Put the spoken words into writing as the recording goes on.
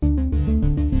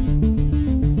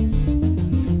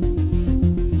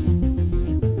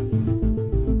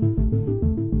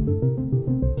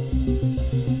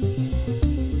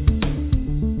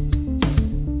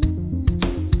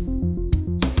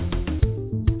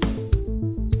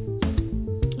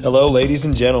Hello, ladies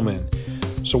and gentlemen.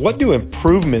 So what do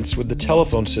improvements with the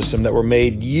telephone system that were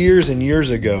made years and years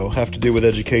ago have to do with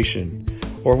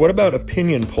education? Or what about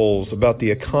opinion polls about the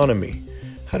economy?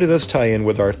 How do those tie in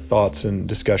with our thoughts and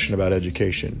discussion about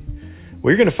education?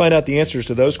 Well, you're going to find out the answers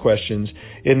to those questions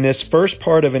in this first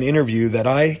part of an interview that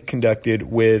I conducted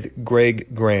with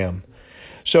Greg Graham.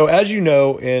 So as you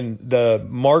know, in the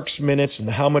Mark's Minutes and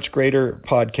the How Much Greater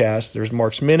podcast, there's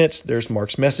Mark's Minutes, there's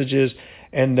Mark's Messages,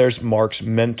 and there's Mark's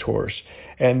Mentors.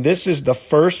 And this is the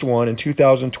first one in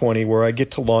 2020 where I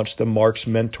get to launch the Mark's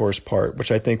Mentors part,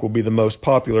 which I think will be the most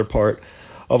popular part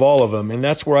of all of them. And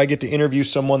that's where I get to interview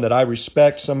someone that I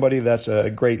respect, somebody that's a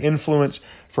great influence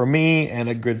for me and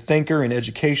a good thinker in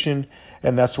education.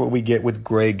 And that's what we get with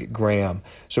Greg Graham.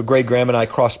 So Greg Graham and I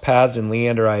crossed paths in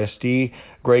Leander ISD.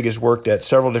 Greg has worked at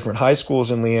several different high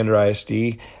schools in Leander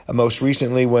ISD. Most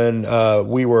recently when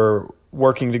we were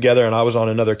working together and I was on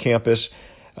another campus,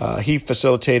 he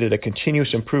facilitated a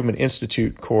Continuous Improvement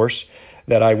Institute course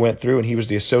that I went through, and he was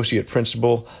the associate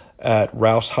principal at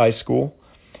Rouse High School.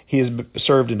 He has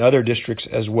served in other districts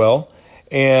as well,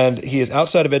 and he is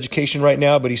outside of education right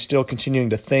now, but he's still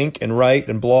continuing to think and write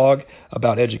and blog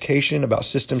about education, about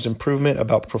systems improvement,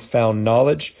 about profound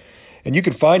knowledge. And you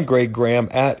can find Greg Graham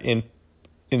at In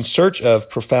Search of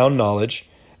Profound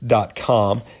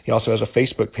Knowledge.com. He also has a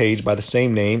Facebook page by the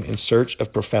same name, In Search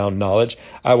of Profound Knowledge.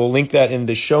 I will link that in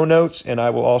the show notes, and I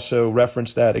will also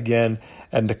reference that again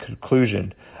at the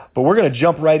conclusion. But we're going to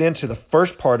jump right into the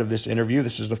first part of this interview.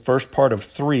 This is the first part of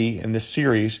 3 in this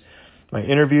series, my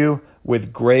interview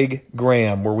with Greg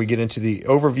Graham, where we get into the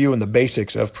overview and the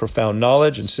basics of profound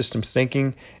knowledge and systems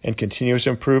thinking and continuous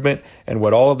improvement and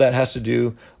what all of that has to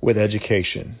do with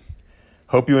education.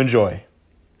 Hope you enjoy.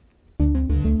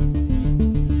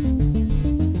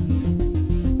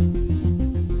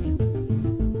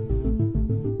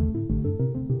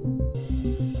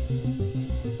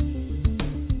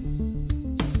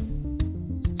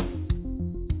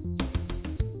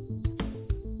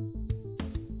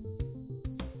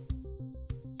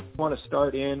 I want to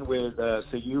start in with, so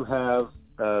you have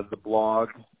the blog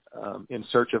In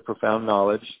Search of Profound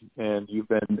Knowledge, and you've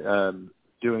been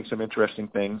doing some interesting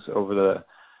things over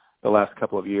the last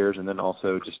couple of years, and then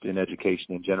also just in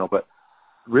education in general. But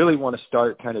really want to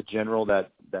start kind of general,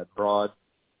 that broad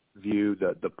view,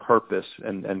 the purpose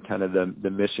and kind of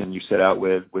the mission you set out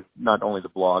with not only the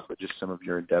blog, but just some of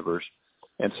your endeavors.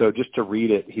 And so just to read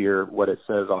it here, what it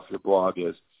says off your blog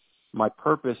is, my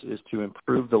purpose is to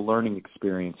improve the learning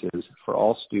experiences for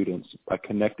all students by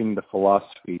connecting the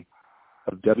philosophy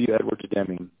of W. Edwards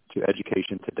Deming to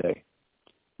education today.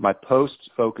 My posts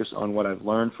focus on what I've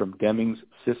learned from Deming's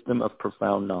system of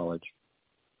profound knowledge,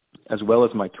 as well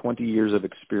as my 20 years of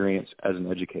experience as an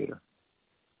educator.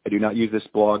 I do not use this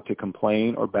blog to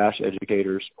complain or bash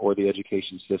educators or the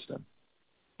education system.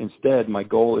 Instead, my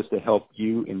goal is to help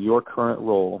you in your current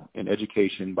role in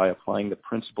education by applying the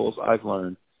principles I've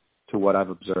learned to what I've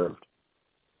observed.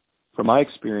 From my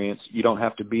experience, you don't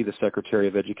have to be the Secretary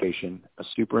of Education, a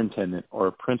superintendent, or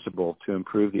a principal to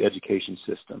improve the education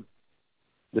system.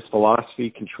 This philosophy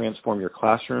can transform your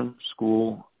classroom,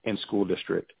 school, and school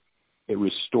district. It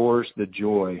restores the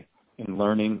joy in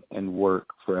learning and work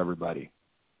for everybody.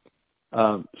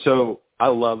 So I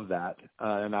love that.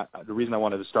 And the reason I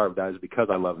wanted to start with that is because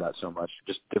I love that so much,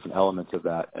 just different elements of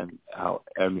that and how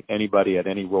anybody at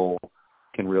any role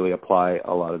can really apply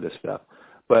a lot of this stuff.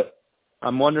 But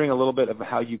I'm wondering a little bit of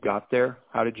how you got there.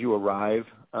 How did you arrive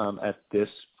at this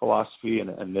philosophy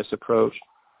and this approach?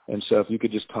 And so if you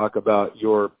could just talk about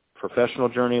your professional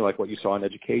journey, like what you saw in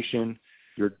education,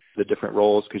 the different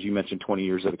roles, because you mentioned 20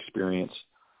 years of experience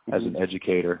as an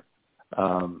educator,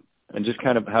 and just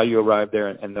kind of how you arrived there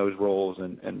and those roles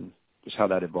and just how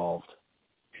that evolved.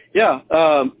 Yeah.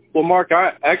 Well, Mark,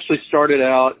 I actually started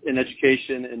out in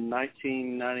education in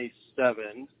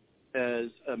 1997 as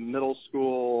a middle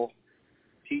school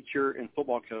teacher and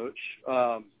football coach.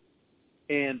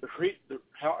 And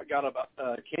how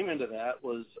I came into that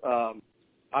was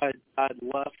I'd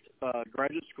left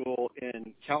graduate school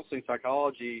in counseling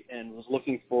psychology and was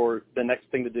looking for the next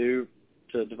thing to do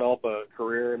to develop a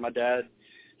career. And my dad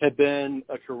had been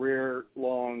a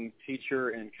career-long teacher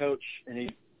and coach, and he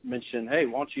mentioned, hey,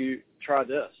 why don't you try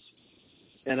this?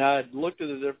 And I looked at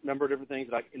a number of different things,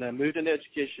 and I moved into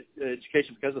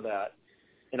education because of that.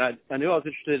 And I knew I was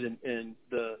interested in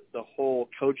the whole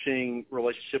coaching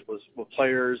relationship with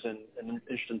players and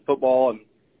interested in football, and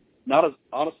not as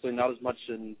much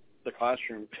in the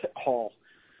classroom at all.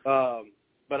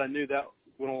 But I knew that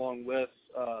went along with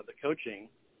the coaching.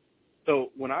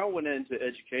 So when I went into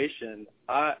education,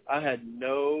 I had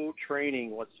no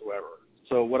training whatsoever.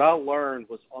 So what I learned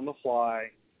was on the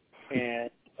fly and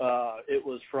it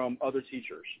was from other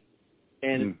teachers.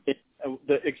 And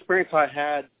the experience I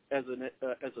had as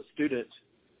a student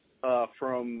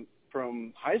from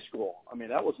high school, I mean,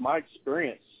 that was my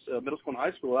experience, middle school and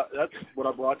high school. That's what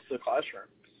I brought to the classroom.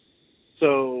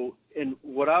 So, and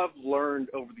what I've learned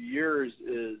over the years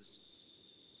is,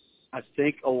 I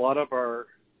think a lot of our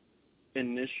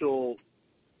initial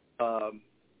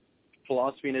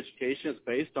philosophy in education is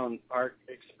based on our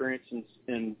experience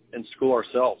in school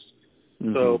ourselves.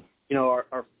 Mm-hmm. So, you know,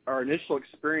 our initial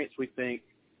experience, we think,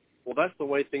 well, that's the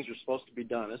way things are supposed to be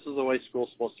done. This is the way school's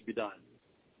supposed to be done.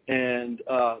 And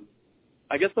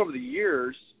I guess over the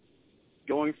years,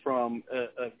 going from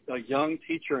a young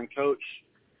teacher and coach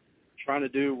trying to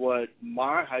do what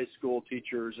my high school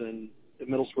teachers and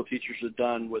middle school teachers had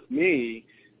done with me,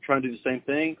 trying to do the same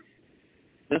thing,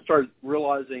 then started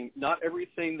realizing not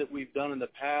everything that we've done in the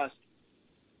past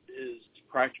is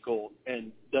practical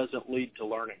and doesn't lead to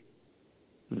learning.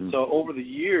 Mm-hmm. So over the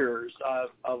years,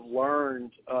 I've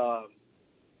learned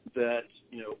that,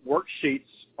 you know, worksheets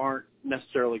aren't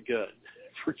necessarily good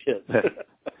for kids.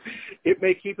 It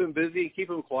may keep them busy and keep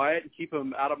them quiet and keep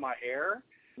them out of my hair,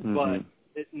 mm-hmm. but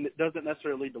it doesn't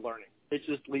necessarily lead to learning. It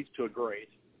just leads to a grade.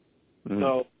 Mm-hmm.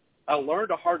 So I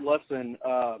learned a hard lesson.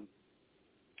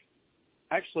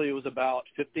 Actually, it was about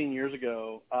 15 years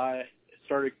ago. I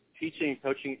started teaching and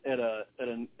coaching at a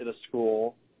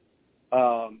school,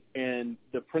 and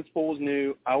the principal was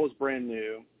new. I was brand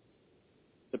new.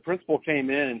 The principal came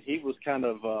in, and he was kind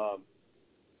of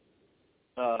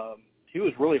he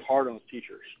was really hard on his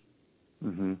teachers,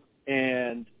 mm-hmm.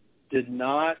 and did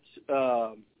not.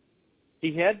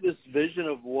 He had this vision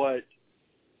of what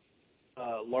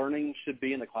learning should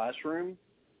be in the classroom,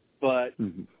 but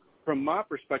mm-hmm. from my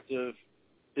perspective,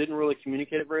 didn't really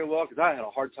communicate it very well because I had a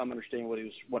hard time understanding what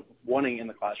he was wanting in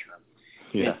the classroom.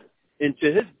 Yeah. And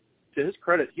to his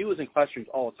credit, he was in classrooms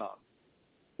all the time,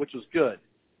 which was good.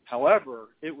 However,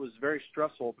 it was very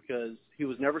stressful because he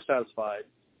was never satisfied,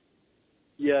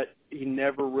 yet he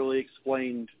never really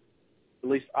explained, at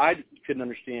least I couldn't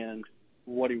understand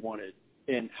what he wanted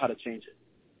and how to change it.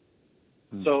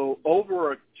 Mm-hmm. So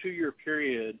over a 2-year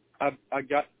period, I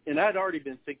got, and I'd already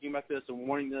been thinking about this and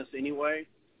wanting this anyway.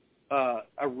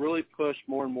 I really pushed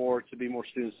more and more to be more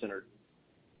student-centered.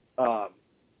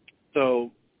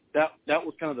 So that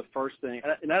was kind of the first thing.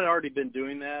 And I'd already been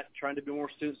doing that, trying to be more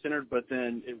student-centered, but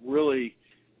then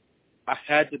I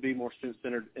had to be more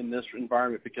student-centered in this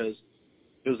environment because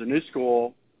it was a new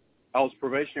school. I was a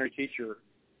probationary teacher,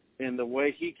 and the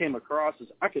way he came across is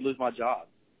I could lose my job.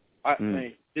 I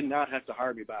mean, he did not have to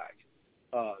hire me back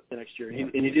the next year,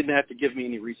 and he didn't have to give me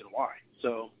any reason why.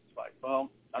 So it's like, well,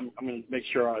 I'm going to make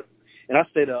sure and I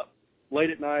stayed up late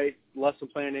at night, lesson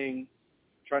planning,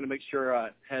 trying to make sure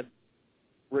I had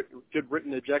good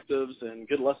written objectives and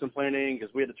good lesson planning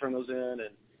because we had to turn those in, and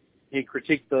he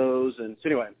critiqued those. And so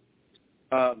anyway,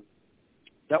 that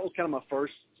was kind of my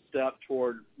first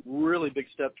really big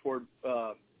step toward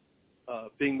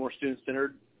being more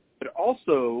student-centered. But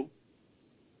also,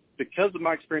 because of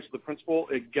my experience with the principal,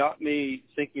 it got me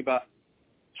thinking about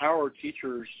how our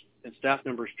teachers and staff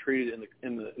members treated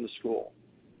in the school.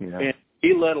 Yeah. And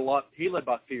he led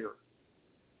by fear.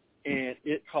 And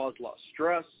it caused a lot of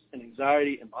stress and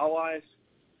anxiety in my life,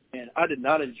 and I did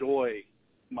not enjoy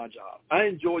my job. I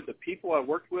enjoyed the people I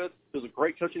worked with. It was a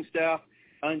great coaching staff.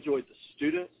 I enjoyed the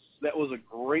students. That was a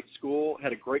great school,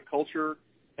 had a great culture,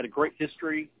 had a great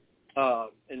history,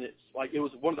 and it's like it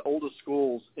was one of the oldest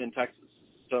schools in Texas.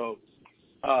 So,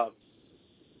 so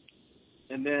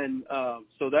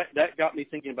that got me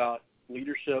thinking about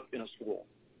leadership in a school.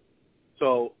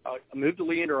 So I moved to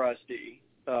Leander ISD.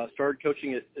 Started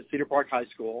coaching at Cedar Park High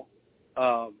School.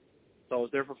 So I was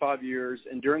there for 5 years,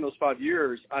 and during those 5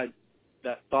 years,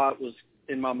 that thought was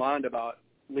in my mind about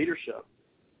leadership.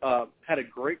 Had a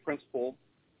great principal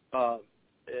at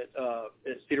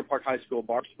Cedar Park High School,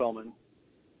 Barb Spellman,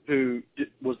 who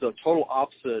was the total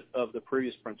opposite of the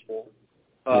previous principal.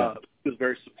 She was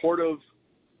very supportive.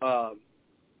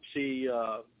 She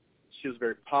was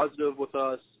very positive with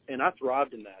us, and I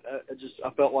thrived in that. I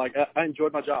felt like I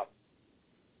enjoyed my job.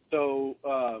 So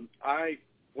I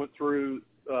went through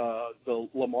the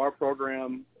Lamar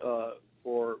program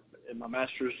in my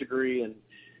master's degree and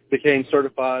became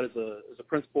certified as a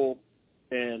principal.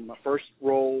 And my first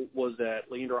role was at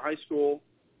Leander High School,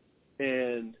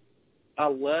 and I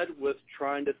led with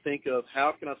trying to think of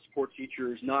how can I support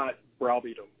teachers, not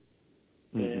browbeat them.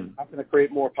 Mm-hmm. And how can I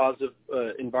create more positive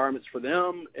environments for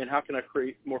them, and how can I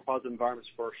create more positive environments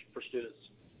for students?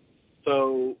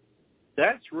 So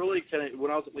that's really kind of,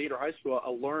 when I was at Leander High School, I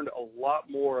learned a lot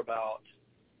more about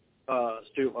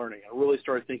student learning. I really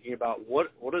started thinking about what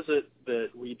is it that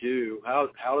we do? How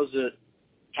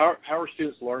are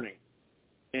students learning?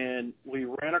 And we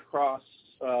ran across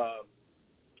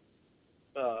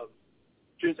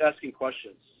students asking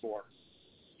questions more,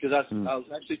 because I was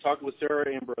actually talking with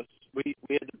Sarah Ambrose. We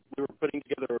were putting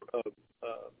together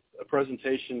a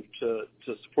presentation to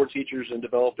support teachers in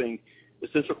developing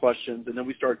essential questions, and then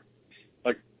we started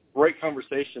a great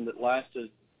conversation that lasted,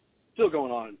 still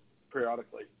going on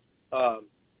periodically,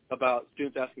 about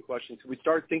students asking questions. We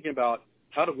started thinking about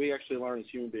how do we actually learn as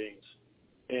human beings,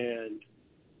 and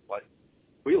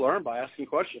we learn by asking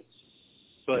questions.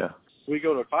 But we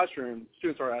go to a classroom,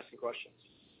 students are asking questions.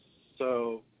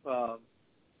 So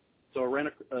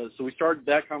so we started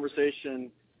that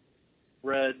conversation.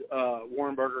 Read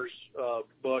Warren Berger's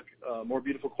book, More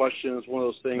Beautiful Questions. One of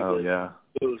those things that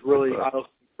was really eye-opening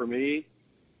for me,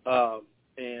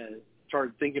 and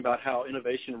started thinking about how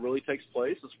innovation really takes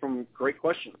place. It's from great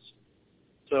questions.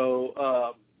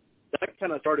 So that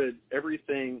kind of started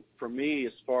everything for me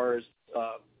as far as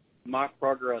my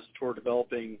progress toward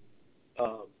developing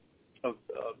a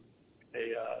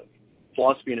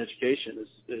philosophy in education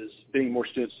is being more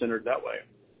student-centered that way.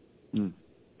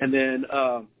 And then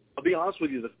I'll be honest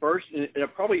with you, the first, and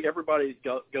probably everybody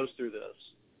goes through this.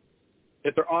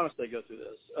 If they're honest, they go through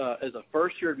this. As a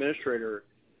first-year administrator,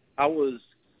 I was,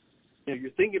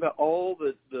 you're thinking about all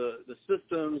the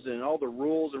systems and all the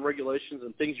rules and regulations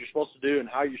and things you're supposed to do and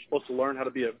how you're supposed to learn how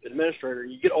to be an administrator,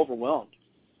 and you get overwhelmed.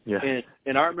 Yeah.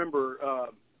 And I remember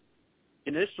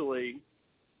initially,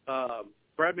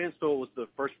 Brad Mansfield was the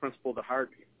first principal that hired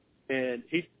me, and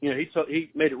he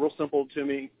made it real simple to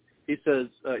me. He says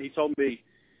he told me,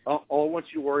 all I want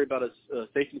you to worry about is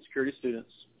safety and security of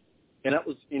students, and that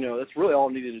was that's really all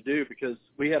I needed to do, because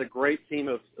we had a great team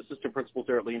of assistant principals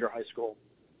there at Leander High School.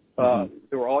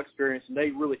 They were all experienced, and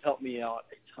they really helped me out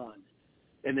a ton.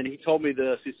 And then he told me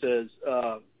this. He says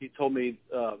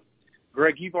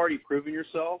Greg, you've already proven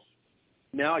yourself.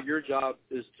 Now your job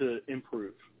is to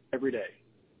improve every day.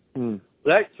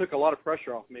 That took a lot of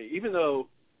pressure off me, even though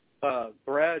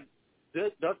Brad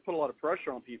does put a lot of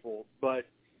pressure on people. But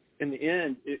in the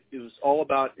end, it was all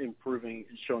about improving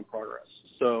and showing progress.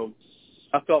 So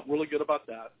I felt really good about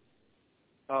that.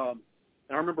 And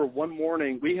I remember one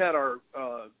morning we had our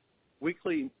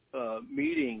weekly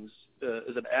meetings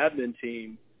as an admin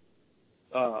team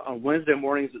on Wednesday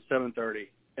mornings at 7:30.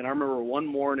 And I remember one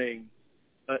morning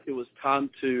it was time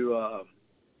to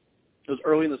it was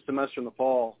early in the semester in the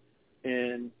fall,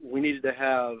 and we needed to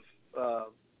have I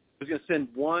was going to send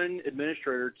one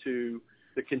administrator to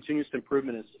the Continuous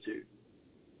Improvement Institute.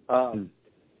 And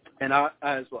I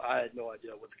had no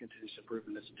idea what the Continuous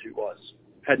Improvement Institute was.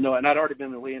 And I'd already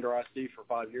been in Leander IC for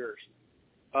 5 years.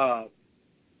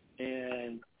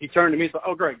 And he turned to me and said,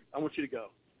 "Oh, Greg, I want you to go."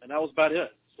 And that was about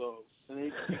it. So, and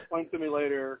he explained to me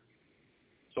later.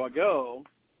 So I go,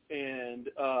 and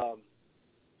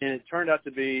it turned out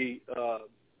to be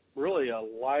really a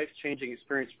life-changing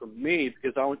experience for me,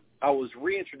 because I was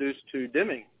reintroduced to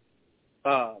Deming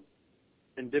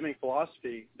and Deming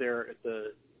philosophy there at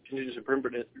the Continuous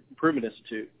Improvement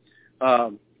Institute.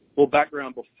 Well,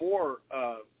 background before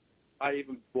I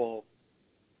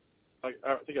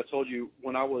think I told you,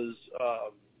 when I was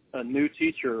a new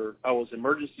teacher, I was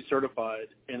emergency certified,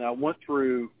 and I went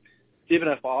through Stephen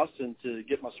F. Austin to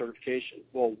get my certification.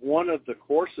 Well, one of the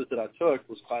courses that I took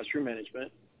was classroom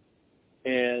management,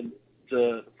 and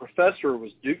the professor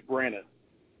was Duke Brannon.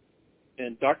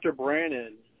 And Dr.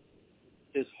 Brannon,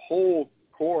 his whole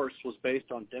course was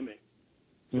based on Deming.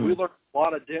 So we learned a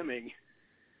lot of Deming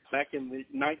back in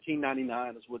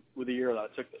 1999 is with the year that I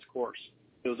took this course.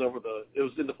 It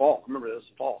was in the fall. I remember it was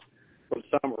the fall or the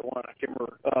summer one. I can't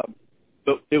remember.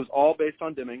 But it was all based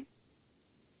on Deming.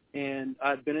 And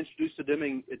I'd been introduced to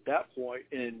Deming at that point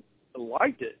and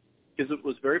liked it because it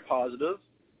was very positive.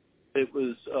 It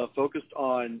was focused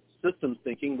on systems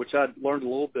thinking, which I'd learned a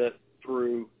little bit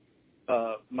through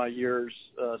my years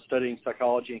studying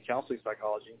psychology and counseling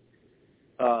psychology,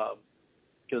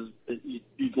 because you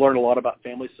learn a lot about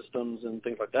family systems and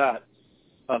things like that.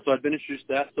 So I'd been introduced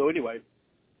to that. So anyway,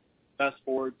 fast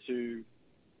forward to,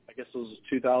 I guess it was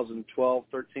 2012,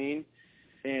 13,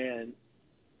 and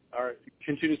our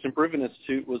Continuous Improvement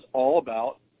Institute was all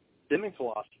about Deming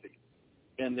philosophy.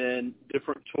 And then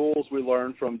different tools we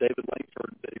learned from David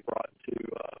Langford that he brought to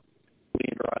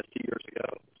Leander IC years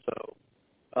ago.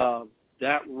 So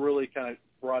that really kind of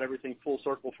brought everything full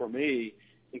circle for me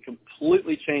and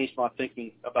completely changed my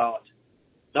thinking about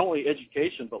not only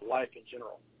education but life in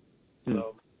general.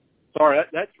 So, sorry,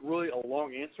 that's really a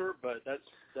long answer, but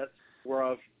that's where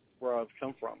I've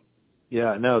come from.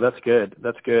 Yeah, no, that's good.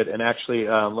 That's good. And actually,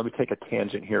 let me take a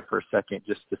tangent here for a second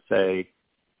just to say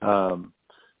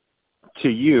to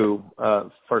you,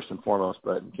 first and foremost,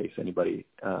 but in case anybody,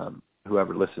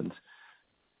 whoever listens.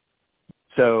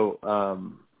 So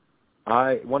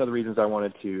one of the reasons I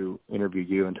wanted to interview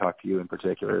you and talk to you in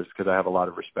particular is because I have a lot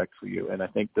of respect for you. And I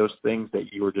think those things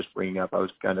that you were just bringing up, I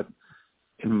was kind of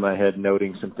in my head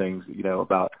noting some things,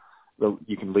 about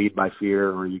you can lead by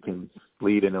fear, or you can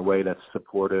lead in a way that's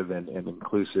supportive and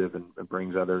inclusive and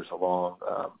brings others along.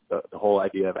 The whole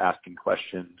idea of asking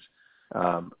questions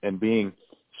and being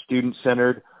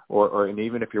student-centered, and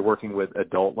even if you're working with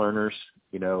adult learners,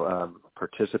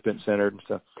 participant-centered and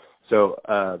stuff. So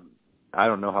I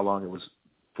don't know how long it was,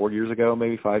 4 years ago,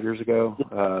 maybe 5 years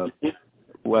ago.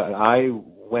 When I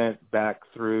went back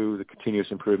through the Continuous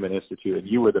Improvement Institute, and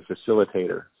you were the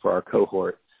facilitator for our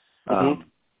cohort.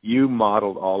 You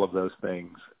modeled all of those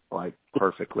things like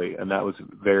perfectly, and that was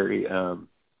very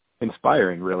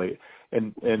inspiring, really.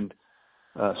 And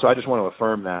so I just want to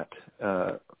affirm that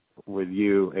with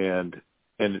you, and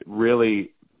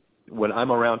really, when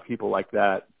I'm around people like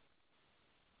that,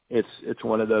 it's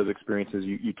one of those experiences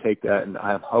you take that, and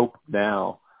I hope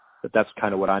now that that's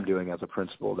kind of what I'm doing as a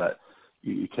principal, that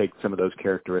you take some of those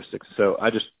characteristics. So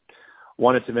I just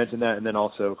wanted to mention that, and then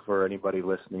also for anybody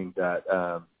listening, that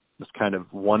was kind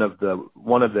of one of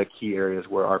the key areas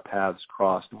where our paths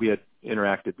crossed. We had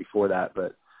interacted before that,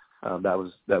 but that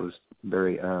was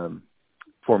very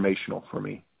formational for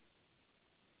me.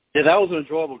 Yeah, that was an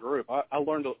enjoyable group. I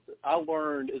learned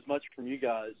as much from you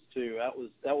guys too.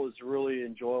 That was really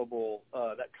enjoyable.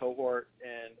 That cohort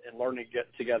and learning to get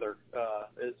together. I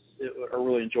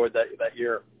really enjoyed that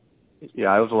year.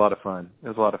 Yeah, it was a lot of fun.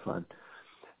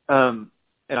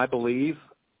 And I believe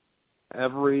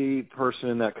every person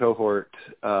in that cohort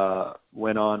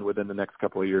went on within the next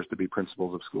couple of years to be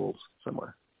principals of schools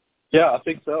somewhere. Yeah, I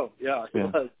think so. Yeah.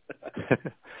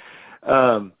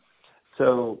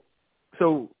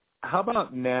 So how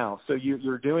about now? So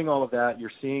you're doing all of that.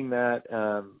 You're seeing that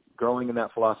growing in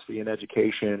that philosophy in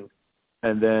education,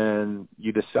 and then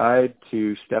you decide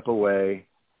to step away.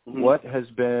 Mm-hmm. What has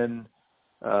been,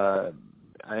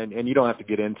 and you don't have to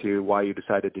get into why you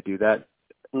decided to do that,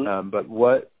 mm-hmm. But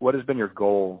what has been your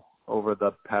goal over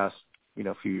the past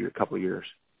couple of years?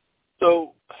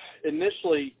 So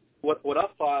initially, what I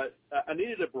thought, I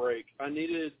needed a break.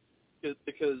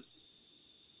 Because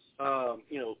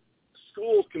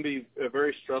schools can be a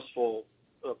very stressful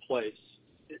place.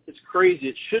 It's crazy.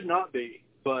 It should not be,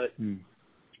 but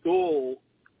school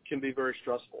can be very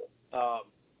stressful.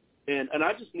 And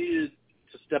I just needed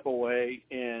to step away,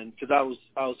 and because I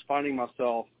was finding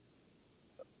myself,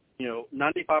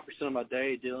 95% of my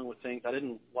day dealing with things I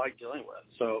didn't like dealing with.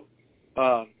 So,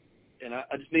 and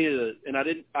I just needed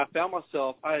I found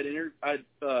myself, I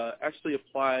actually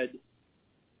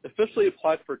officially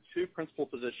applied for 2 principal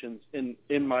positions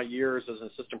in my years as an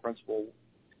assistant principal.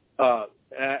 I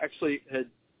actually had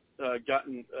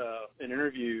gotten an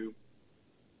interview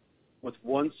with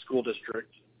one school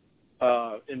district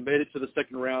and made it to the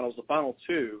second round. I was the final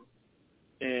 2,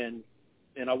 and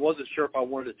I wasn't sure if I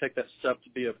wanted to take that step to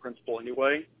be a principal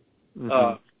anyway.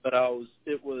 Mm-hmm. But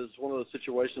it was one of those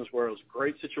situations where it was a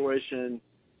great situation,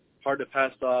 hard to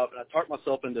pass up, and I talked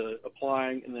myself into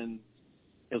applying, and then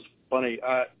it was funny,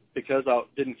 because I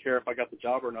didn't care if I got the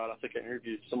job or not. I think I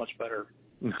interviewed so much better.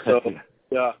 So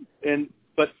yeah, and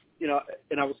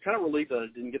I was kind of relieved that I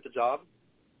didn't get the job.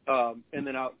 And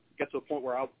then I got to a point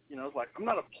where I was like, I'm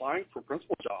not applying for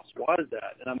principal jobs. Why is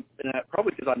that? And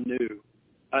probably because I knew.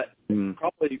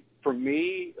 Probably for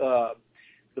me,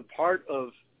 the part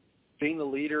of being the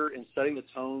leader and setting the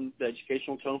tone, the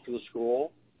educational tone for the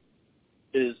school,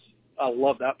 I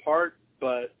love that part,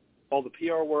 but all the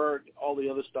PR work, all the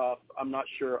other stuff, I'm not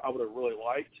sure I would have really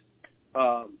liked.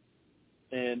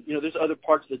 And, there's other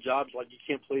parts of the job, like you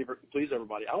can't please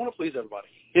everybody. I want to please everybody.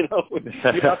 You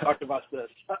and I talked about this.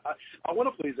 I want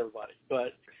to please everybody,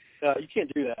 but you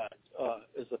can't do that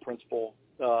as a principal.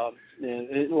 And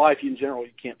in life in general,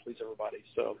 you can't please everybody.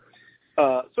 So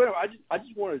anyway, I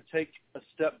just wanted to take a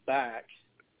step back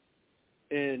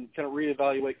and kind of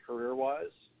reevaluate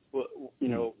career-wise,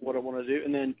 what I want to do.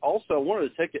 And then also I wanted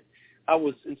to take it, I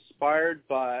was inspired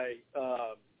by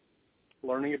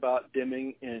learning about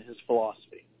Deming and his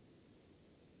philosophy.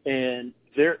 And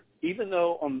even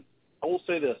though I will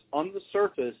say this, on the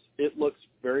surface, it looks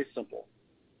very simple,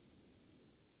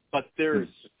 but there is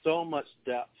so much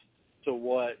depth to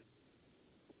what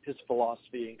his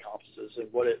philosophy encompasses and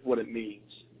what it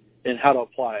means and how to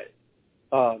apply it.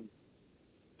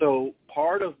 So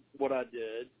part of what I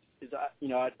did is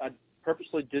I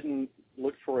purposely didn't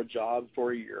look for a job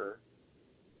for a year.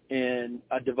 and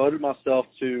I devoted myself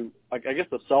to, I guess,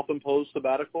 a self-imposed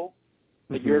sabbatical,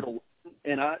 a year to learn.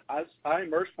 And I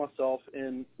immersed myself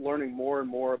in learning more and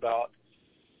more about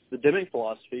the Deming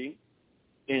philosophy,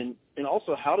 and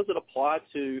also how does it apply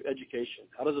to education?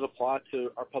 How does it apply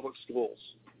to our public schools?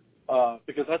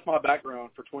 Because that's my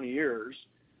background for 20 years.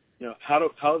 How do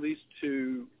these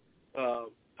two, how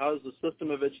does the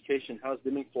system of education, how does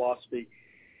Deming philosophy,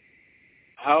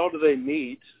 how do they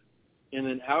meet? And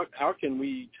then how can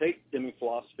we take Deming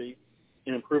philosophy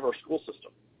and improve our school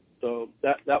system? So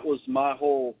that was my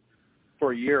whole,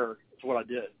 for a year, it's what I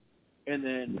did. And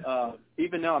then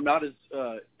even now I'm not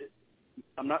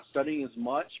studying as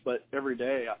much, but every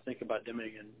day I think about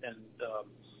Deming and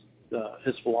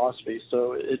his philosophy.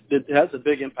 So it has a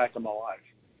big impact on my life.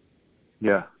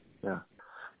 Yeah.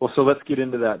 Well, so let's get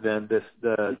into that then,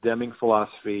 the Deming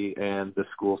philosophy and the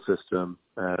school system.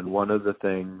 And one of the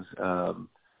things,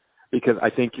 because I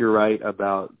think you're right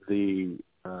about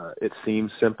it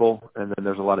seems simple, and then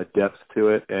there's a lot of depth to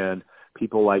it, and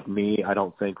people like me, I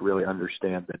don't think really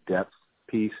understand the depth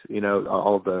piece,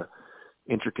 all the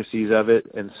intricacies of it.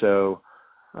 And so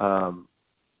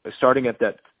starting at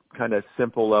that kind of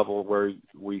simple level where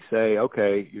we say,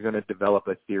 okay, you're going to develop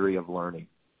a theory of learning.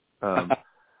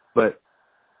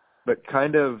 But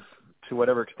kind of, to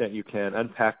whatever extent you can,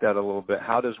 unpack that a little bit.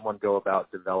 How does one go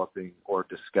about developing or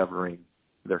discovering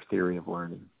their theory of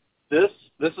learning? This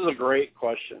is a great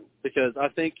question, because I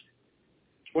think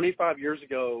 25 years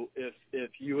ago,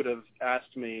 if you would have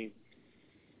asked me,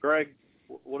 Greg,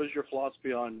 what is your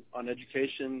philosophy on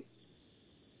education,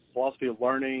 philosophy of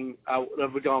learning, I would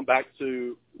have gone back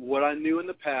to what I knew in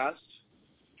the past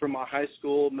from my high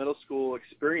school, middle school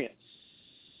experience.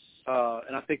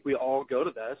 And I think we all go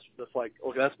to that. That's like,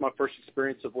 okay, that's my first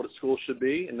experience of what a school should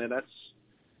be, and then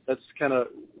that's kind of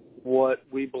what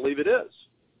we believe it is.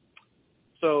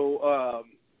 So,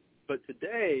 but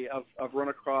today I've run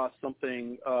across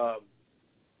something.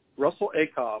 Russell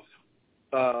Ackoff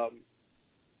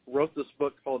wrote this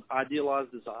book called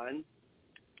Idealized Design,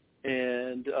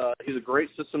 and he's a great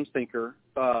systems thinker.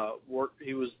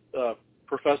 He was a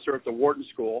professor at the Wharton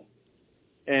School,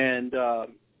 and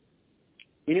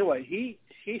anyway, he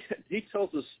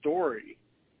tells a story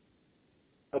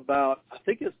about, I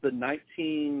think it's the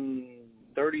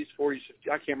 1930s, 40s,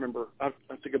 I can't remember. I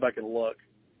have to go back and look.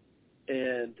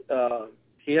 And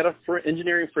he had a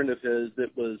engineering friend of his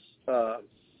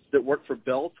that worked for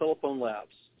Bell Telephone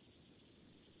Labs.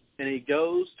 And he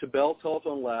goes to Bell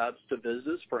Telephone Labs to visit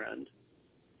his friend.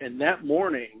 And that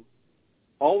morning,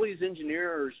 all these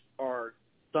engineers are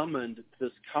summoned to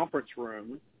this conference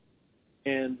room.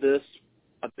 And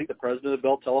I think the president of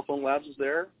Bell Telephone Labs is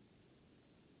there.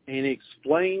 And he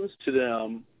explains to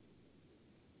them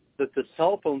that the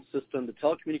telephone system, the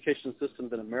telecommunication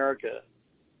systems in America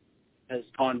has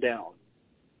gone down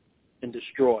and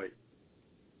destroyed.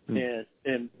 And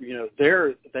they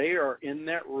are in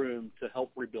that room to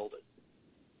help rebuild it.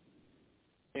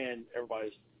 And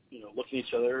everybody's, looking at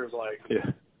each other is like,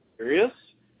 serious?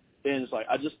 And it's like,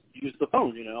 I just used the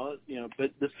phone,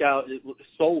 but this guy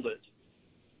sold it.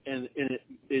 And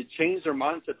it changed their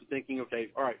mindset to thinking, okay,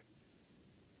 all right,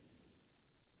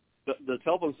 the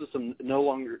telephone system is no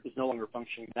longer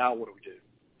functioning. Now what do we do?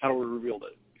 How do we rebuild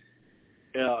it?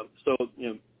 So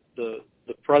the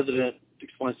president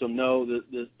explains to them, no,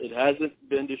 that it hasn't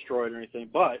been destroyed or anything,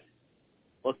 but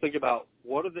let's think about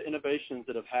what are the innovations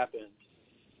that have happened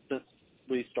since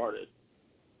we started.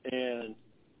 And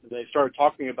they started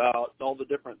talking about all the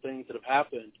different things that have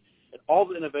happened, and all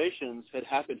the innovations had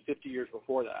happened 50 years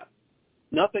before that.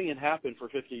 Nothing had happened for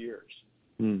 50 years.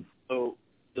 So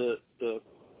the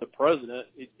president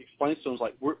explains to them,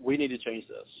 like, we need to change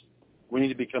this. We need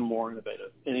to become more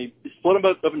innovative. And he split them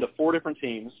up into 4 different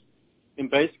teams. And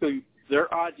basically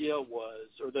their idea was,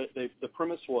 or the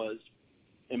premise was,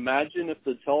 imagine if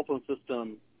the telephone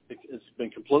system has been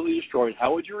completely destroyed,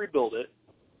 how would you rebuild it?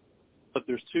 But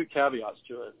there's 2 caveats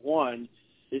to it. One,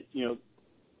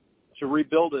 to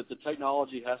rebuild it, the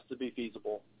technology has to be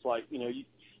feasible. It's like,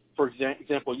 for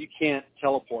example, you can't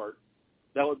teleport.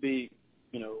 That would be,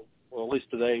 well, at least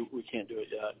today we can't do it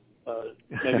yet.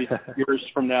 Maybe years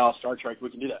from now, Star Trek, we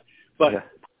can do that. But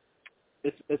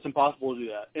it's impossible to do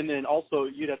that. And then also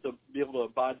you'd have to be able to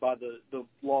abide by the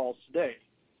laws today.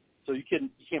 So you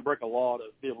can't break a law to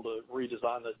be able to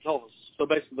redesign the telephone. So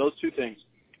basically those 2 things.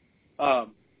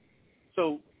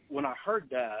 So when I heard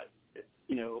that,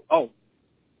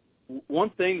 one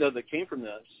thing though that came from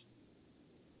this,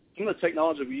 some of the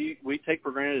technology we take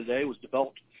for granted today was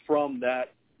developed from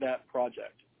that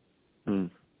project.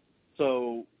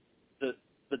 So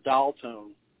the dial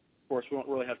tone, of course, we don't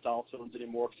really have dial tones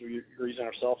anymore because we're using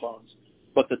our cell phones.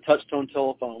 but the touch-tone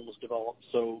telephone was developed.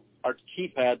 So our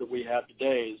keypad that we have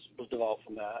today was developed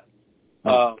from that.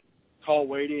 Call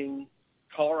waiting,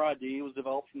 caller ID was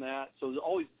developed from that. So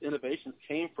all these innovations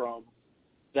came from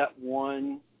that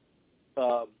one,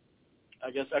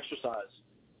 exercise.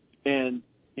 And,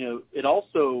 it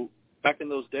also, back in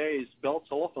those days, Bell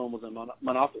Telephone was a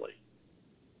monopoly.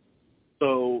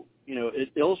 So,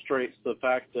 it illustrates the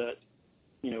fact that,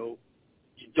 you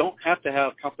don't have to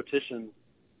have competition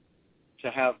to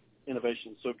have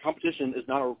innovation. So competition is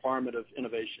not a requirement of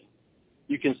innovation.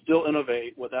 You can still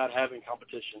innovate without having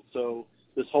competition. So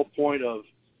this whole point of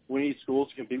we need schools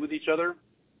to compete with each other,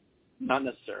 not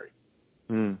necessary.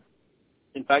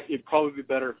 In fact, it'd probably be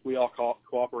better if we all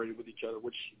cooperated with each other,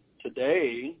 which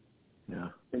today,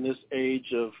 in this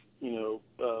age of,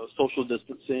 social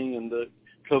distancing and the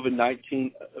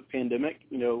COVID-19 pandemic,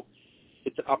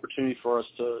 it's an opportunity for us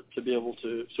to be able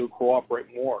to cooperate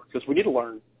more, because we need to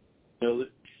learn.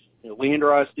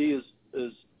 Leander ISD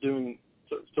is doing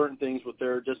certain things with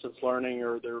their distance learning,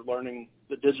 or they're learning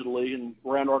digitally, and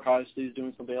Round Rock ISD is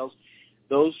doing something else.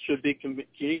 Those should be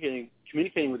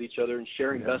communicating with each other and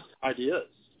sharing best ideas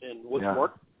and what's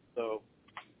working. So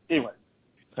anyway.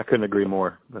 I couldn't agree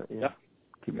more. But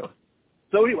keep going.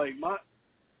 So anyway,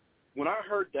 when I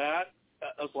heard that,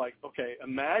 I was like, okay,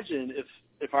 imagine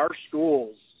if our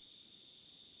schools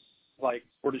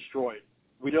were destroyed.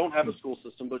 We don't have a school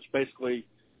system, which basically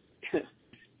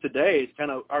today is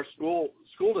kind of our school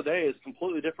today is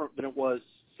completely different than it was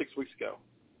 6 weeks ago.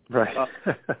 Right.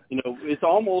 It's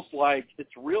almost like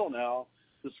it's real now.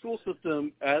 The school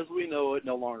system as we know it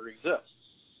no longer exists.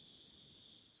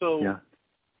 So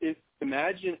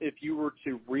imagine if you were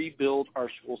to rebuild our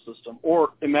school system,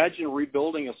 or imagine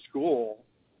rebuilding a school.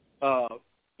 How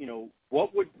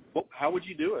would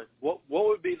you do it? What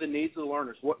would be the needs of the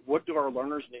learners? What do our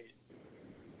learners need?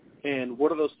 And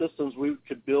what are those systems we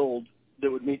could build that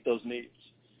would meet those needs?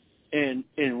 And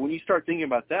when you start thinking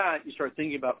about that, you start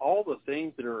thinking about all the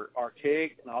things that are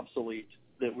archaic and obsolete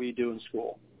that we do in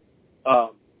school.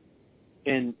 Some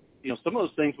of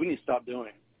those things we need to stop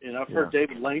doing. And I've heard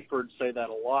David Langford say that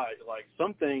a lot. Like,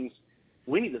 some things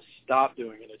we need to stop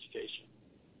doing in education.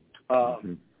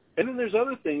 And then there's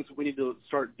other things we need to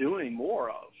start doing more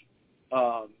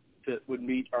of that would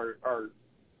meet our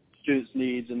students'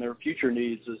 needs and their future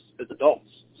needs as adults.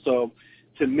 So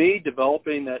to me,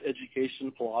 developing that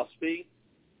education philosophy,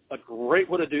 a great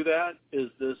way to do that is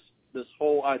this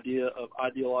whole idea of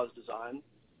idealized design,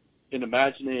 and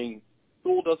imagining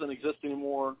school doesn't exist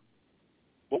anymore.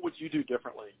 What would you do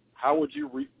differently? How would you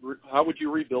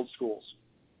rebuild schools?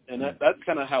 And that's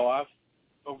kind of how I've,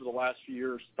 over the last few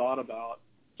years, thought about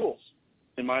schools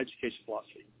in my education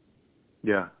philosophy.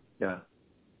 Yeah,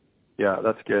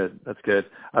 that's good.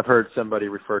 I've heard somebody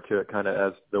refer to it kind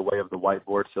of as the way of the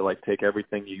whiteboard. So take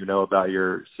everything you know about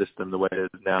your system the way it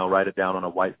is now, write it down on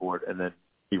a whiteboard, and then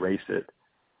erase it.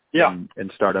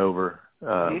 And start over.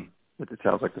 It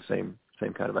sounds like the same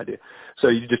kind of idea. So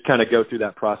you just kind of go through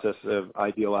that process of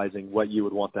idealizing what you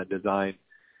would want that design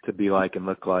to be like and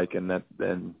look like, and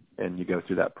you go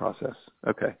through that process.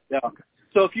 Okay. Yeah. Okay.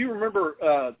 So if you remember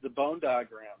the bone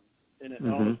diagram,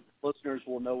 and listeners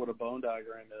will know what a bone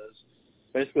diagram is.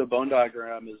 Basically, a bone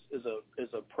diagram is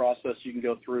a process you can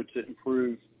go through to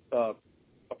improve a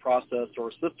process or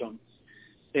a system.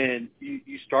 And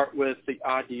you start with the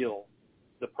ideal,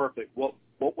 the perfect. What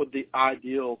would the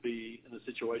ideal be in the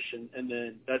situation?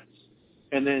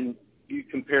 And then you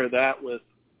compare that with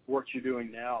what you're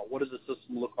doing now. What does the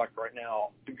system look like right now?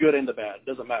 The good and the bad. It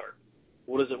doesn't matter.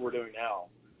 What is it we're doing now?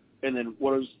 And then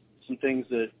what are some things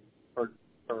that are,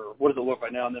 or what does it look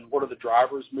like now? And then what are the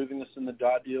drivers moving us in the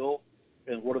ideal?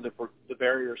 And what are the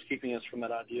barriers keeping us from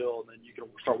that ideal? And then you can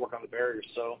start working on the barriers.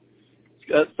 So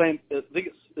I think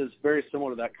it's very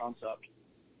similar to that concept.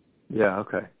 Yeah.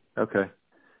 Okay.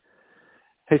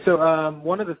 Hey, so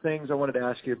one of the things I wanted to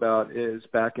ask you about is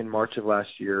back in March of last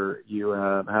year, you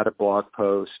had a blog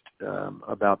post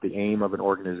about the aim of an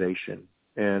organization,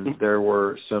 and there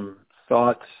were some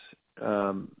thoughts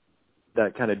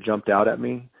that kind of jumped out at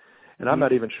me, and I'm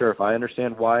not even sure if I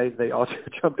understand why they all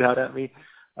jumped out at me,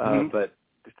 but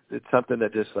it's something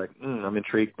that just I'm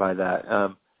intrigued by that.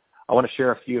 I want to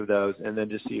share a few of those, and then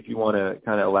just see if you want to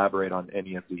kind of elaborate on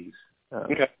any of these.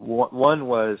 Okay. One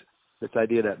was this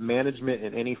idea that management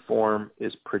in any form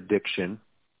is prediction.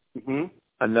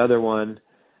 Another one,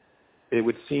 it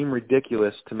would seem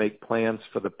ridiculous to make plans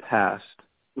for the past.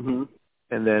 And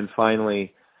then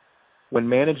finally, when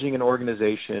managing an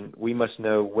organization, we must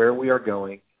know where we are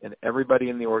going, and everybody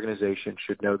in the organization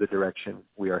should know the direction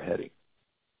we are heading.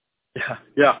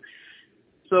 Yeah.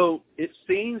 So it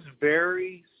seems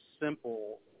very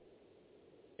simple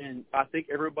and I think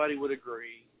everybody would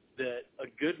agree that a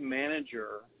good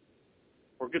manager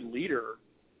or good leader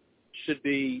should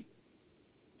be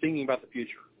thinking about the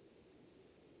future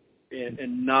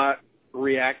and not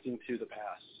reacting to the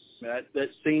past. That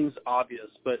seems obvious,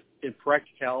 but in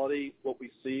practicality, what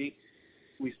we see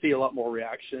a lot more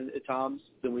reaction at times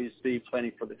than we see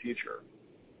planning for the future.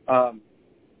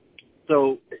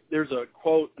 So there's a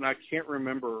quote, and I can't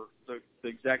remember the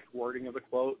exact wording of the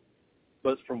quote,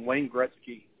 but it's from Wayne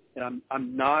Gretzky. And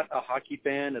I'm not a hockey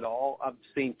fan at all. I've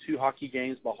seen 2 hockey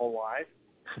games my whole life,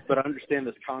 but I understand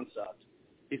this concept.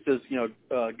 He says,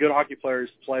 good hockey players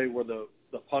play where the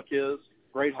puck is.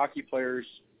 Great hockey players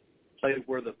play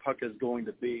where the puck is going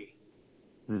to be.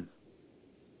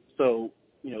 So,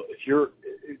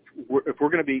 if we're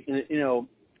going to be,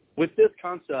 with this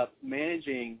concept,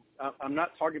 managing, I'm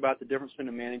not talking about the difference between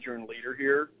a manager and a leader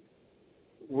here.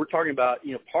 We're talking about,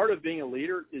 part of being a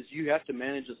leader is you have to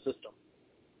manage a system.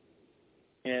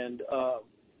 And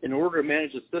in order to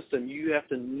manage a system, you have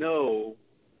to know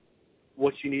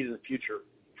what you need in the future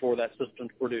for that system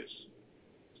to produce.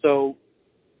 So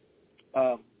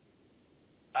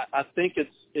I think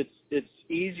it's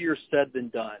easier said than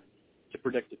done to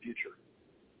predict the future.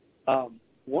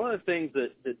 One of the things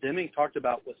that Deming talked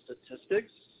about with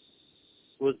statistics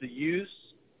was the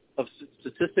use of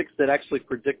statistics that actually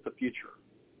predict the future.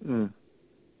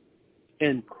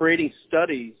 And creating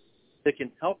studies that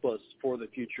can help us for the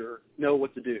future know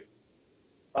what to do.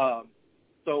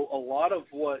 So a lot of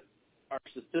what our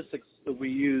statistics that we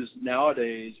use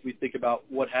nowadays, we think about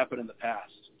what happened in the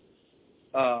past.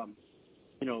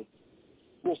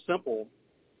 Real simple.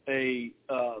 An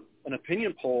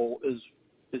opinion poll is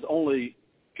only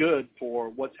good for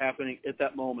what's happening at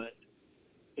that moment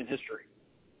in history.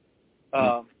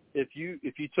 If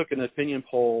you took an opinion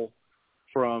poll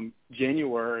from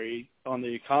January on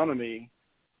the economy,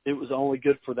 it was only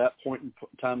good for that point in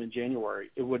time in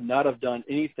January. It would not have done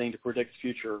anything to predict the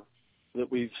future that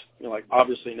we've,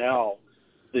 obviously now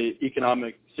the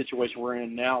economic situation we're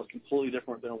in now is completely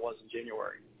different than it was in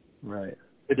January. Right.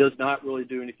 It does not really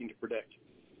do anything to predict.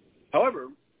 However,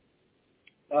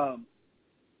 I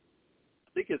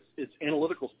think it's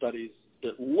analytical studies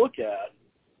that look at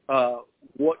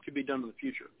what could be done in the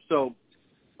future. So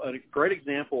a great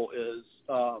example is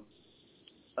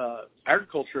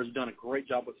agriculture has done a great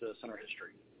job with this in our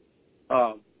history.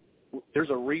 There's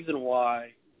a reason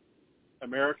why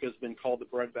America has been called the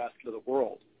breadbasket of the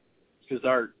world, because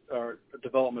our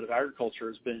development of agriculture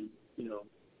has been,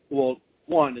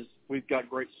 one is we've got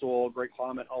great soil, great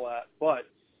climate, all that, but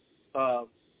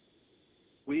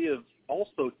we have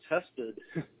also tested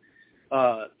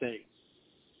things.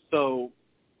 So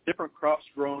different crops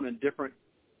grown in different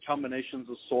combinations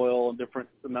of soil and different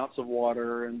amounts of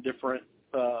water and different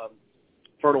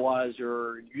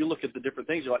fertilizer. You look at the different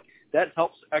things, you're like, that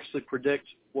helps actually predict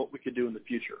what we could do in the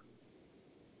future.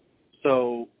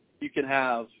 So you can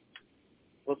have,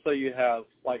 let's say you have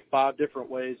like 5 different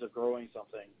ways of growing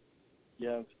something. You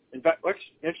have, in fact,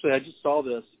 actually, I just saw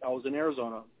this. I was in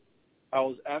Arizona. I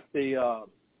was at the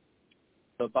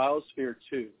Biosphere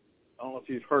 2. I don't know if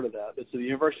you've heard of that. It's at the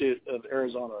University of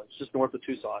Arizona. It's just north of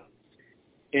Tucson.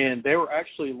 And they were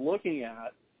actually looking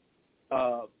at,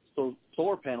 so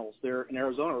solar panels there in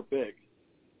Arizona are big.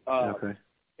 Okay.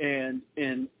 And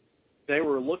they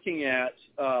were looking at,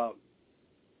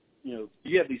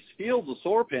 you have these fields of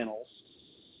solar panels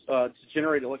to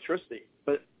generate electricity.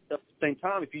 But at the same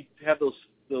time, if you have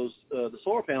the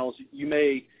solar panels, you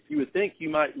would think you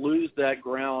might lose that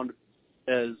ground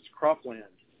as cropland.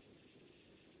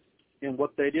 And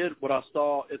what they did, what I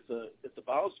saw at the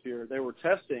Biosphere, they were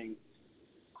testing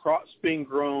crops being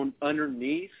grown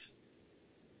underneath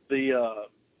the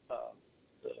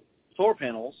solar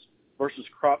panels versus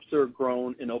crops that are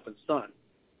grown in open sun.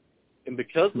 And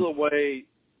because of the way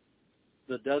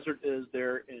the desert is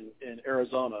there in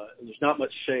Arizona, and there's not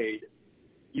much shade,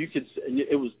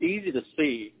 it was easy to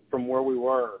see from where we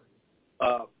were.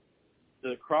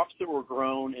 The crops that were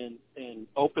grown in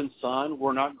open sun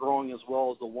were not growing as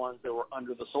well as the ones that were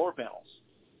under the solar panels,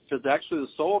 because actually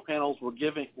the solar panels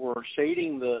were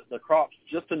shading the crops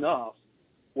just enough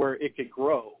where it could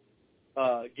grow.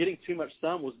 Getting too much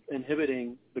sun was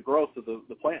inhibiting the growth of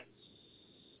the plants.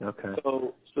 Okay.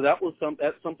 So that's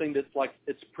something that's like,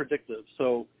 it's predictive.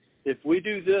 So if we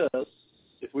do this,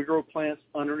 if we grow plants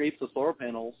underneath the solar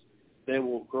panels, they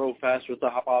will grow faster. It's a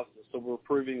hypothesis. So we're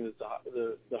proving that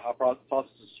the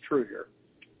hypothesis is true here,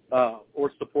 or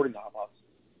it's supporting the hypothesis.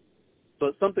 So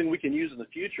it's something we can use in the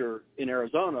future in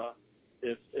Arizona.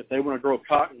 If they want to grow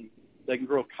cotton, they can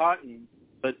grow cotton,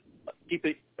 but keep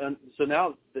it. So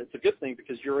now it's a good thing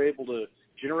because you're able to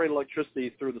generate electricity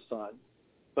through the sun.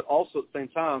 but also at the same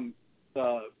time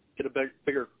get a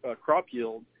bigger crop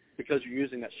yield because you're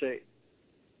using that shade.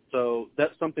 So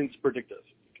that's something that's predictive.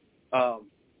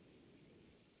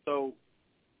 So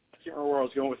I can't remember where I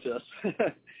was going with this.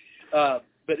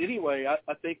 But anyway,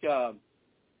 I think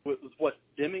with what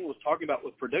Deming was talking about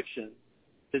with prediction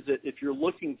is that if you're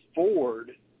looking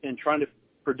forward and trying to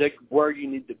predict where you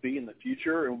need to be in the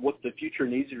future and what the future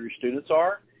needs of your students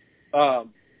are,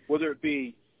 whether it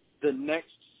be the next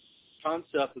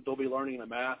concept that they'll be learning in a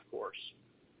math course,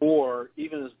 or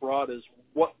even as broad as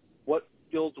what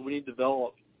skills do we need to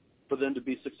develop for them to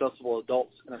be successful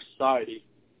adults in our society,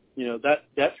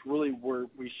 that's really where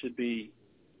we should be.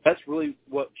 That's really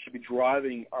what should be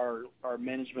driving our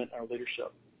management, our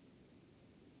leadership.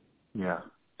 Yeah.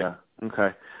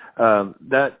 Okay.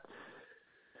 That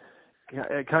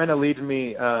it kind of leads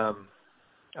me. I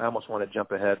almost want to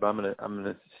jump ahead, but I'm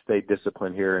gonna stay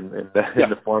disciplined here in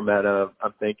the format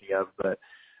I'm thinking of. But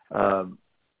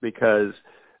because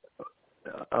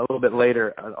a little bit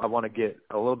later, I want to get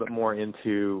a little bit more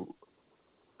into.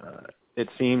 It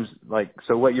seems like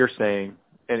what you're saying,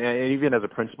 and even as a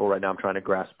principal right now, I'm trying to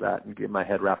grasp that and get my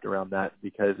head wrapped around that,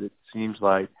 because it seems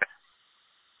like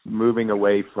moving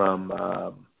away from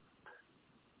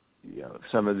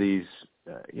some of these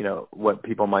what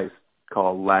people might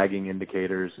call lagging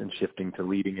indicators and shifting to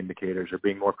leading indicators, or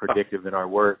being more predictive in our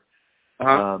work.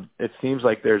 It seems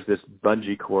like there's this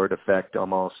bungee cord effect,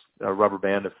 almost a rubber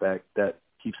band effect, that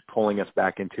keeps pulling us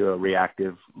back into a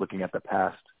reactive, looking at the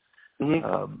past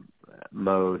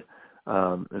mode.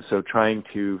 And so trying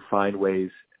to find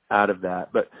ways out of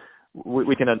that, but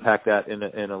we can unpack that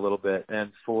in a little bit.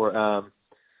 And for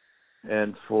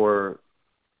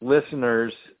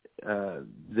listeners,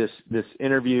 this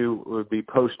interview would be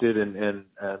posted and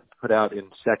put out in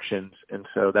sections, and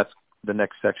so that's the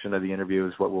next section of the interview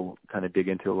is what we'll kind of dig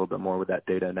into a little bit more with that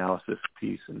data analysis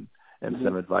piece and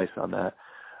some advice on that.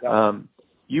 Yeah.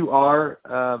 You are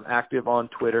active on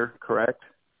Twitter, correct?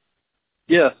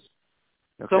 Yes.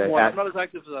 Okay. Somewhat. I'm not as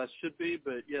active as I should be,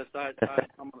 but yes, I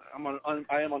am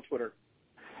on Twitter.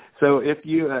 So if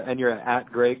you and you're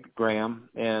at Greg Graham,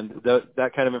 and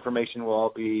that kind of information will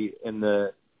all be in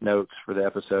the notes for the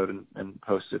episode and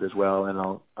posted as well, and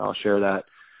I'll share that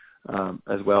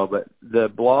as well. But the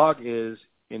blog is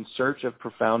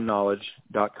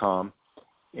insearchofprofoundknowledge.com,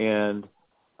 and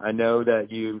I know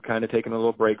that you've kind of taken a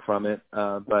little break from it,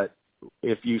 but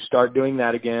if you start doing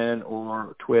that again,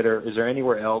 or Twitter, is there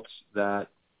anywhere else that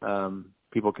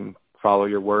people can follow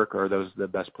your work, or are those the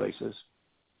best places?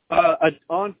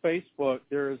 On Facebook,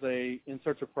 there is a In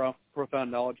Search of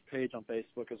Profound Knowledge page on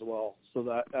Facebook as well. So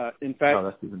that, in fact,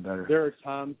 that's even better. There are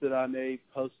times that I may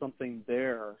post something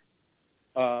there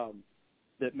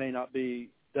that may not be,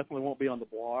 definitely won't be on the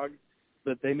blog,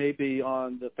 but they may be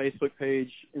on the Facebook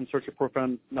page In Search of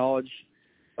Profound Knowledge,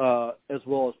 as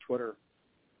well as Twitter.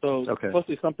 So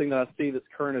mostly something that I see that's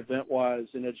current event-wise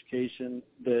in education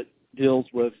that deals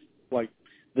with, like,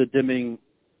 the Deming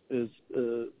is,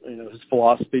 his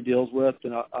philosophy deals with,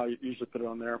 and I usually put it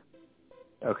on there.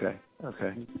 Okay.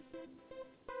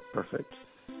 Perfect.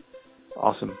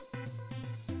 Awesome.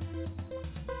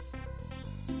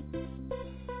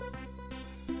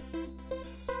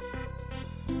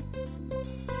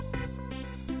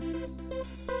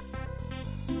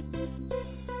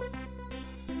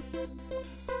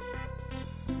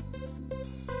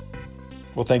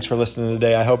 Well, thanks for listening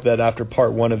today. I hope that after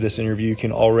part one of this interview, you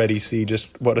can already see just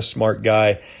what a smart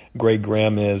guy Greg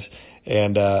Graham is,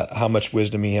 and how much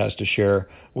wisdom he has to share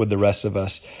with the rest of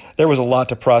us. There was a lot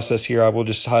to process here. I will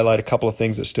just highlight a couple of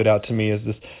things that stood out to me. Is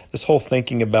this whole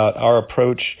thinking about our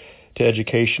approach to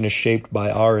education is shaped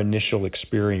by our initial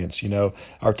experience.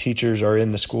 Our teachers are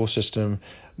in the school system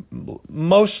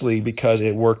mostly because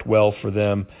it worked well for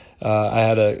them. I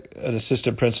had an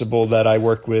assistant principal that I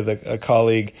worked with, a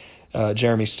colleague,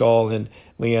 Jeremy Stahl in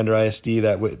Leander ISD,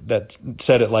 that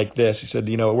said it like this. He said,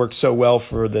 it worked so well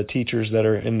for the teachers that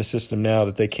are in the system now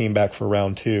that they came back for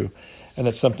round 2. And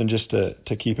that's something just to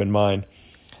keep in mind.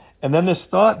 And then this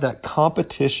thought that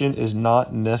competition is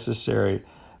not necessary.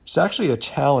 It's actually a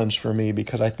challenge for me,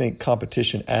 because I think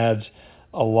competition adds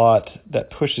a lot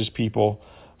that pushes people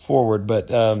forward. But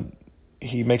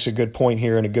he makes a good point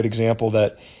here, and a good example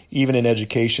that even in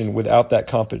education, without that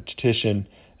competition,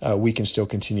 we can still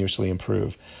continuously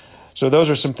improve. So those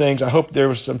are some things. I hope there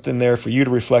was something there for you to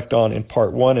reflect on in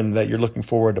part 1, and that you're looking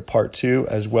forward to part 2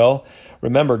 as well.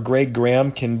 Remember, Greg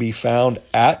Graham can be found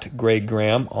at Greg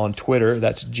Graham on Twitter.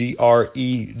 That's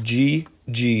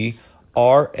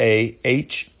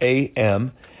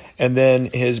GregGraham. And then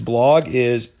his blog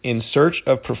is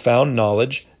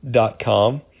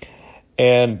insearchofprofoundknowledge.com.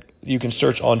 And you can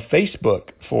search on Facebook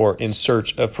for In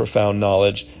Search of Profound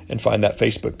Knowledge and find that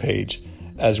Facebook page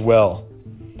as well.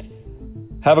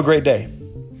 Have a great day.